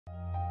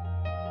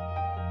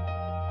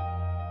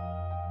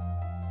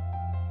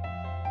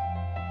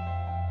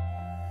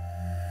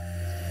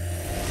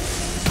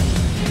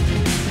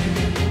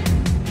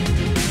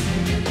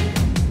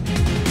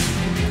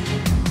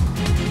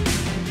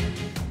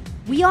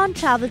WION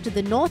traveled to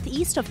the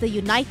northeast of the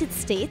United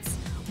States,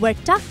 where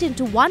tucked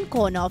into one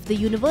corner of the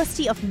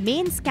University of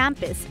Maine's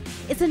campus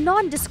is a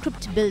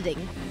nondescript building.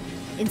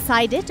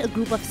 Inside it, a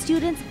group of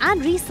students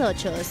and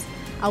researchers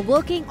are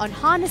working on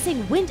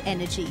harnessing wind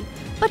energy,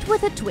 but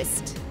with a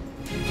twist.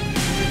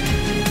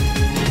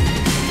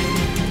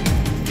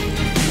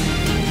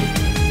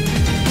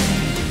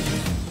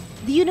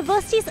 The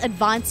university's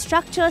Advanced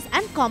Structures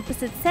and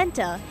Composites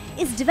Center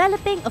is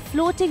developing a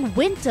floating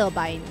wind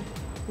turbine.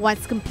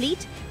 Once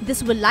complete,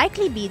 this will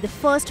likely be the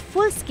first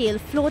full-scale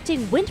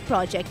floating wind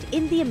project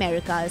in the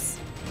Americas.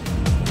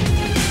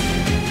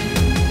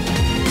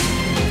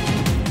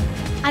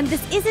 And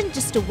this isn't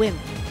just a whim.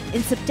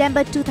 In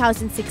September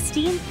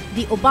 2016,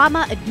 the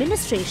Obama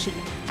administration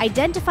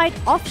identified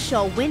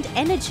offshore wind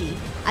energy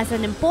as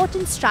an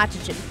important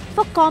stratagem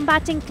for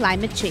combating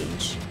climate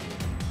change.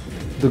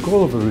 The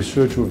goal of the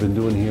research we've been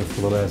doing here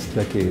for the last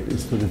decade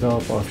is to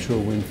develop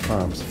offshore wind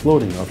farms,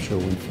 floating offshore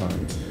wind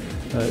farms,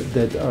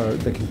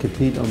 that can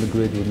compete on the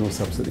grid with no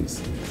subsidies.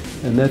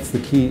 And that's the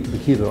key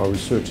to our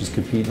research, is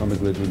compete on the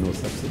grid with no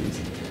subsidies.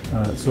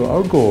 So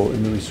our goal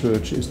in the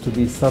research is to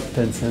be sub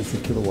 10 cents a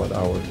kilowatt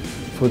hour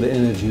for the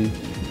energy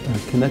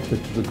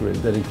connected to the grid.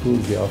 That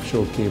includes the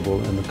offshore cable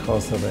and the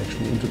cost of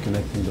actually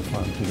interconnecting the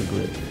farm to the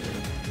grid.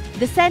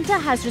 The center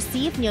has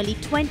received nearly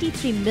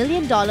 $23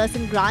 million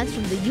in grants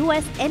from the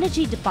U.S.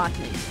 Energy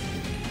Department.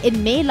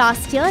 In May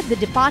last year, the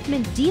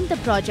department deemed the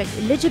project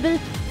eligible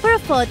for a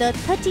further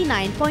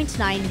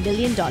 $39.9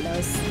 million.